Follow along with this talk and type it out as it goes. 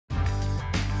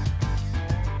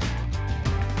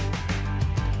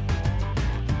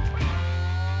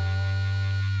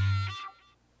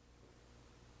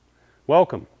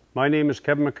Welcome. My name is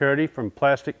Kevin McCurdy from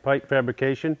Plastic Pipe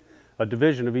Fabrication, a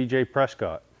division of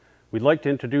E.J.Prescott. We'd like to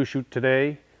introduce you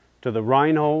today to the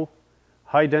Rhino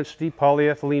high-density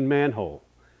polyethylene manhole.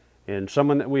 And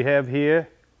someone that we have here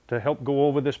to help go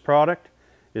over this product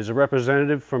is a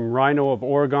representative from Rhino of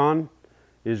Oregon,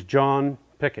 is John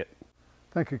Pickett.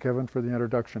 Thank you, Kevin, for the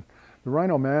introduction. The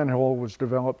Rhino manhole was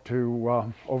developed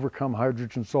to overcome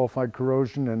hydrogen sulfide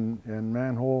corrosion in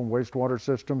manhole and wastewater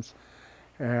systems.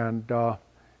 And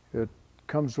it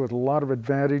comes with a lot of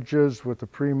advantages with the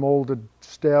pre-molded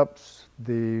steps,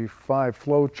 the 5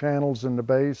 flow channels in the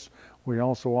base. We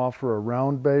also offer a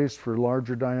round base for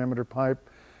larger diameter pipe.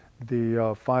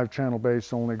 The 5-channel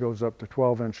base only goes up to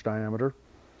 12-inch diameter.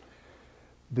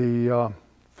 The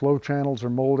flow channels are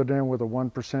molded in with a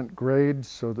 1% grade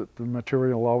so that the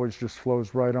material always just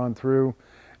flows right on through.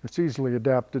 It's easily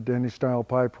adapted to any style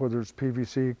pipe, whether it's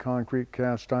PVC, concrete,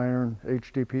 cast iron,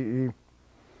 HDPE.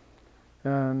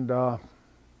 And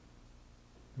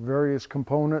various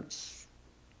components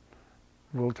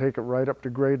will take it right up to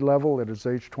grade level. It is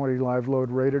H20 live load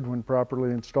rated when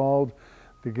properly installed.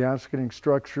 The gasketing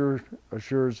structure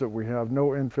assures that we have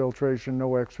no infiltration, no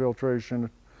exfiltration,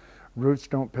 roots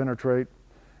don't penetrate,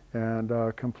 and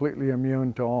completely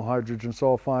immune to all hydrogen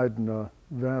sulfide and a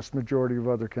vast majority of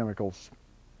other chemicals.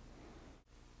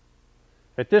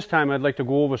 At this time, I'd like to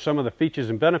go over some of the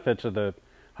features and benefits of the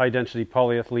high-density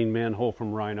polyethylene manhole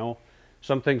from Rhino.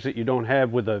 Some things that you don't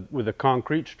have with a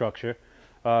concrete structure.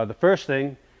 The first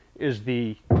thing is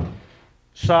the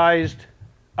sized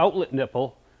outlet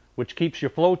nipple, which keeps your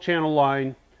flow channel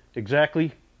line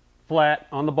exactly flat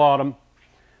on the bottom.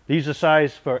 These are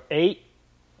sized for 8,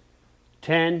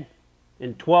 10,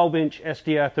 and 12-inch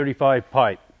SDR35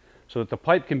 pipe, so that the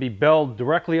pipe can be belled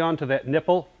directly onto that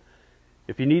nipple.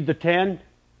 If you need the 10,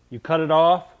 you cut it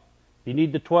off. If you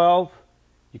need the 12,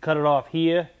 you cut it off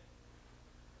here,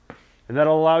 and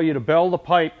that'll allow you to bell the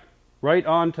pipe right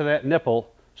onto that nipple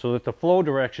so that the flow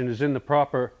direction is in the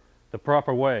proper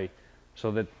way, so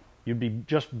that you'd be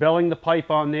just belling the pipe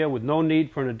on there with no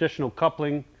need for an additional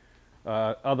coupling,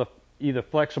 either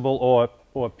flexible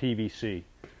or PVC.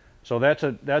 So that's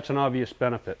an obvious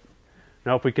benefit.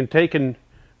 Now, if we can take and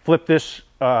flip this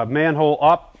manhole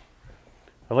up,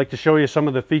 I'd like to show you some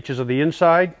of the features of the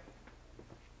inside.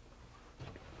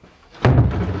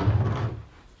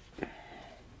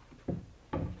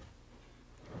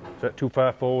 Is that too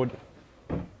far forward?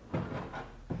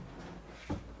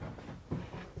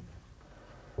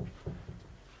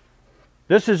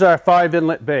 This is our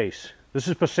 5-inlet base. This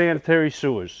is for sanitary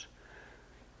sewers.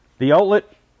 The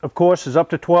outlet, of course, is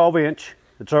up to 12-inch.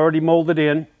 It's already molded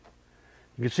in.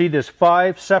 You can see there's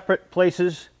 5 separate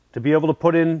places to be able to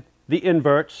put in the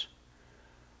inverts.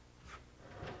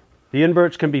 The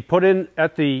inverts can be put in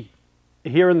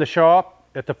here in the shop,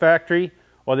 at the factory,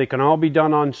 or they can all be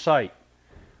done on site.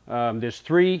 There's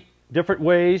 3 different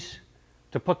ways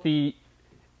to put the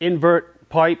invert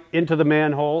pipe into the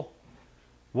manhole.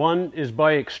 One is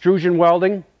by extrusion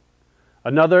welding.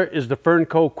 Another is the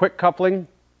Fernco quick coupling,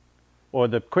 or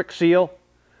the quick seal.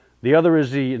 The other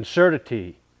is the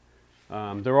inserter-tee.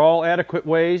 They're all adequate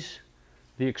ways.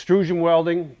 The extrusion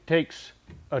welding takes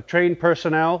trained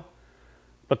personnel,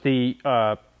 but the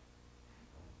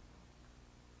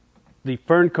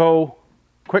Fernco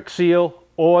quick seal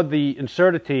or the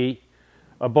inserter-tee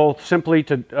are both simply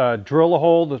to drill a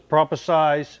hole the proper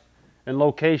size and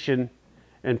location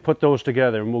and put those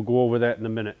together, and we'll go over that in a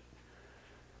minute.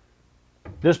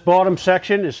 This bottom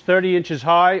section is 30 inches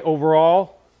high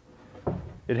overall.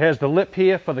 It has the lip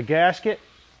here for the gasket.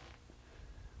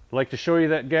 I'd like to show you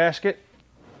that gasket.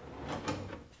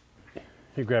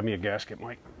 You grab me a gasket,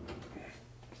 Mike.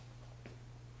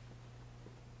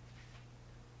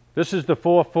 This is the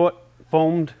 4-foot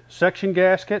foamed section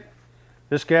gasket.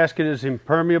 This gasket is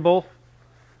impermeable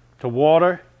to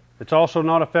water. It's also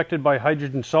not affected by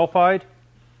hydrogen sulfide.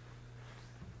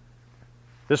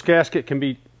 This gasket can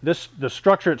be, the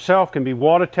structure itself can be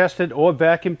water tested or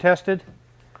vacuum tested.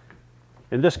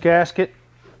 And this gasket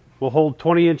will hold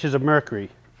 20 inches of mercury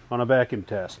on a vacuum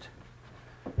test.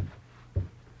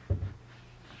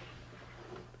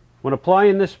 When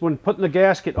applying this, when putting the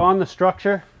gasket on the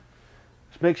structure,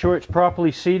 just make sure it's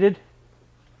properly seated.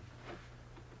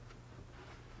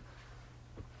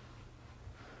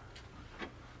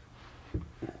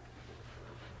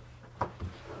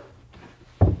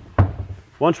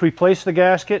 Once we place the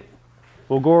gasket,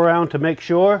 we'll go around to make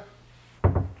sure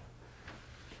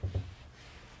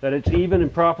that it's even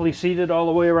and properly seated all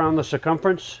the way around the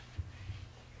circumference.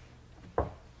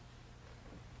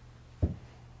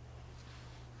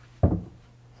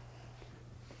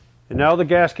 And now the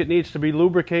gasket needs to be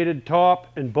lubricated top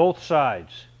and both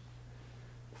sides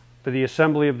for the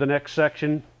assembly of the next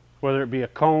section, whether it be a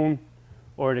cone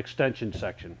or an extension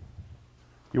section.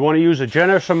 You want to use a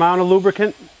generous amount of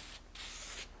lubricant.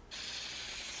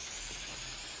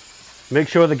 Make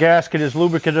sure the gasket is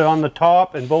lubricated on the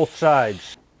top and both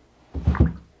sides.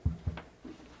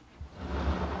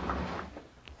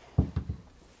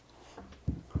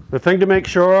 The thing to make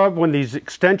sure of when these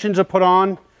extensions are put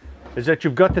on is that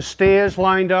you've got the stairs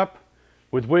lined up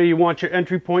with where you want your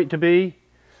entry point to be.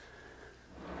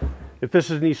 If this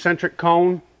is an eccentric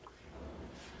cone,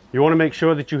 you want to make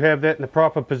sure that you have that in the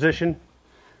proper position.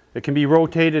 It can be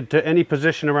rotated to any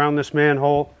position around this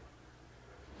manhole.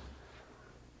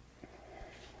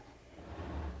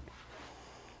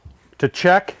 To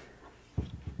check,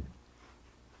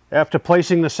 after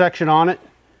placing the section on it,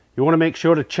 you want to make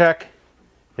sure to check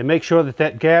and make sure that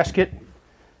that gasket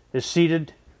is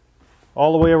seated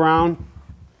all the way around,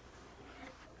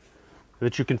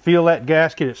 that you can feel that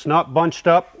gasket, it's not bunched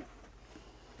up.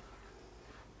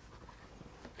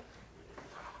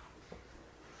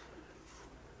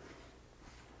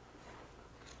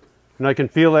 And I can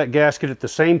feel that gasket at the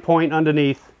same point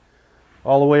underneath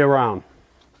all the way around.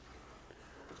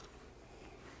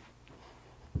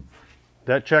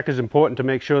 That check is important to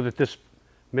make sure that this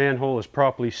manhole is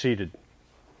properly seated.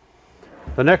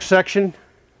 The next section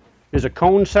is a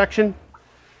cone section.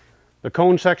 The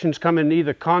cone sections come in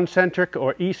either concentric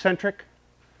or eccentric.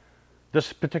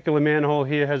 This particular manhole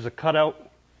here has a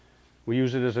cutout. We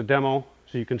use it as a demo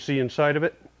so you can see inside of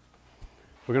it.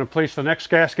 We're going to place the next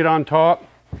gasket on top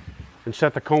and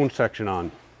set the cone section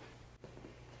on.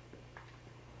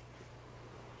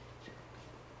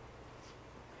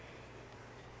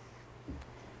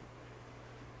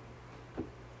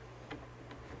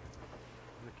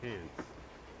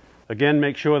 Again,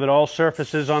 make sure that all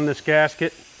surfaces on this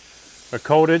gasket are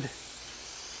coated.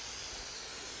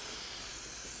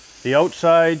 The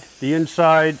outside, the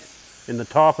inside, and the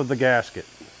top of the gasket.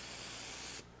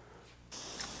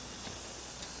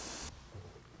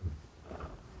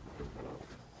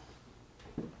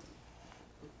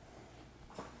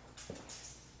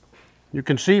 You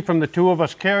can see from the two of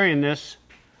us carrying this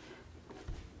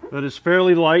that it's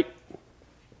fairly light.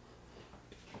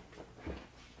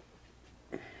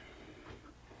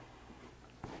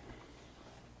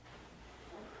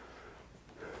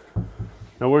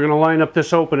 Now we're going to line up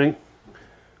this opening.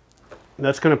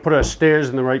 That's going to put our stairs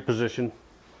in the right position.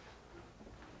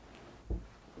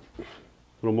 A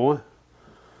little more.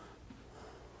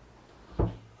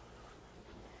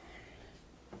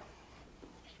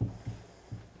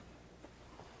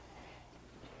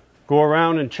 Go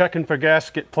around and checking for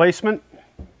gasket placement.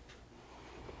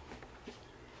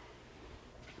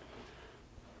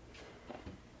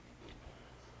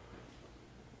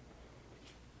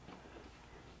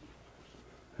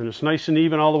 And it's nice and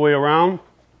even all the way around.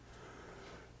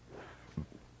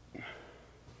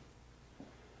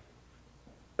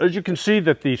 As you can see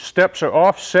that the steps are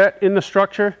offset in the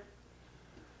structure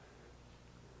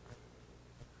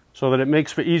so that it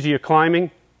makes for easier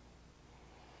climbing.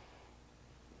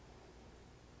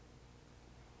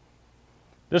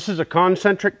 This is a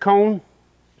concentric cone,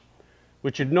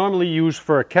 which you'd normally use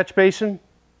for a catch basin.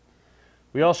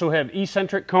 We also have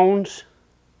eccentric cones,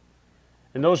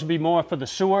 and those would be more for the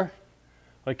sewer.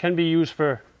 It can be used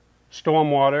for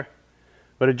stormwater,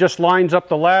 but it just lines up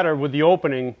the ladder with the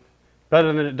opening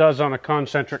better than it does on a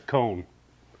concentric cone.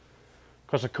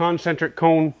 Because a concentric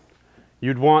cone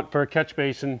you'd want for a catch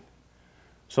basin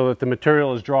so that the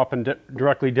material is dropping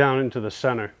directly down into the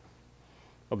center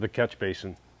of the catch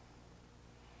basin.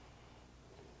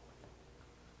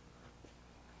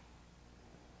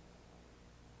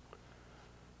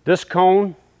 This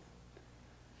cone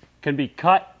can be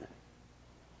cut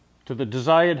to the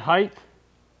desired height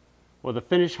or the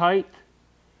finished height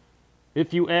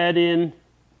if you add in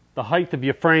the height of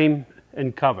your frame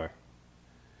and cover.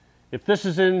 If this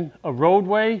is in a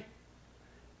roadway,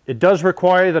 it does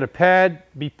require that a pad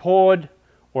be poured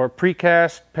or a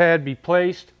precast pad be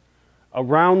placed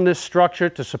around this structure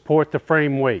to support the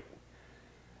frame weight.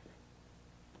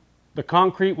 The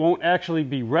concrete won't actually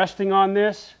be resting on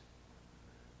this,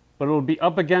 but it'll be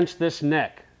up against this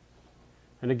neck.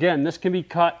 And again, this can be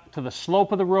cut to the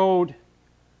slope of the road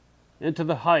into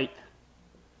the height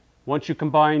once you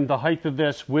combine the height of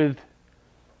this with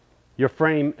your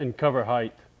frame and cover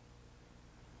height.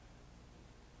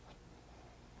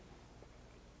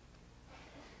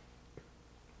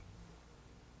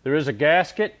 There is a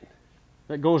gasket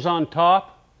that goes on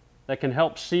top that can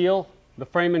help seal the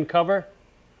frame and cover.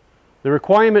 The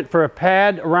requirement for a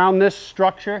pad around this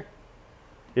structure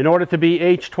in order to be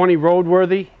H20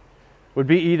 roadworthy, would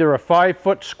be either a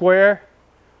 5-foot square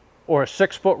or a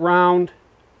 6-foot round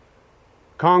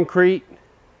concrete,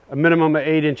 a minimum of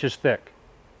 8 inches thick.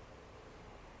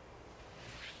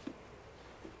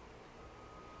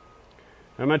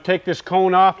 I'm going to take this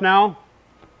cone off now,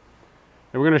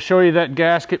 and we're going to show you that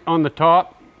gasket on the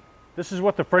top. This is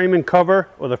what the frame and cover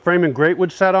or the frame and grate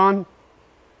would set on.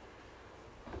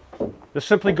 This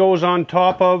simply goes on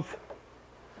top of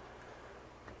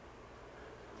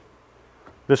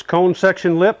this cone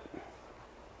section lip,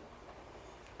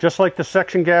 just like the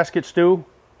section gaskets do.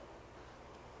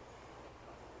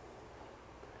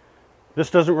 This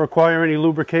doesn't require any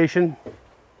lubrication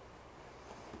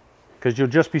because you'll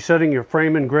just be setting your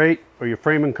frame and grate or your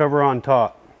frame and cover on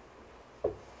top.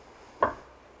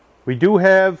 We do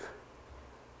have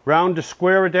round to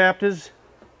square adapters.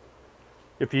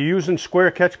 If you're using square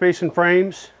catch basin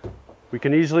frames, we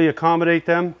can easily accommodate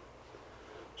them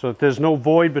so that there's no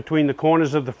void between the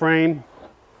corners of the frame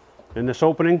and this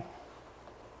opening.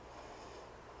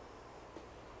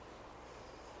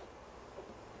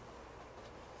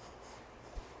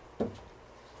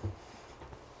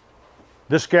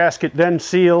 This gasket then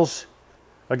seals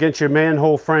against your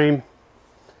manhole frame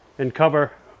and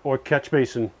cover or catch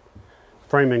basin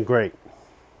frame and grate.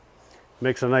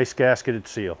 Makes a nice gasketed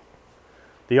seal.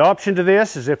 The option to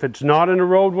this is if it's not in a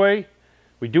roadway,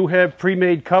 we do have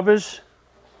pre-made covers.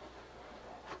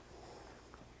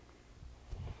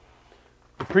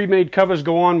 The pre-made covers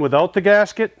go on without the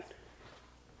gasket.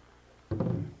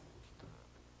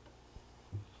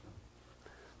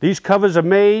 These covers are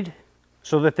made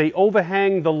so that they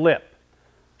overhang the lip,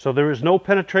 so there is no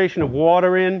penetration of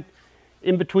water in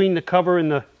between the cover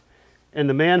and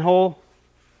the manhole,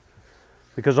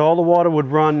 because all the water would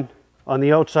run on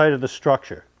the outside of the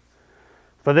structure.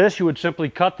 For this, you would simply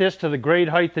cut this to the grade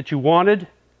height that you wanted.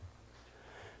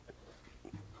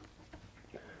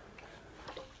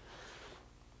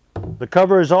 The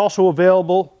cover is also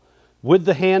available with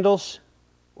the handles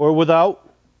or without.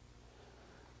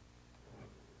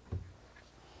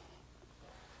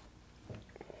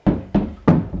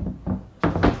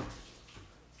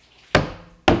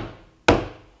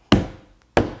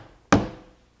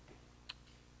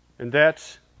 And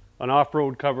that's an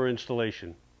off-road cover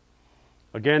installation.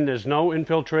 Again, there's no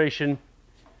infiltration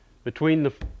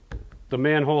between the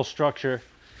manhole structure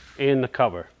and the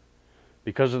cover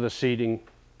because of the seating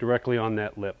directly on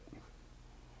that lip.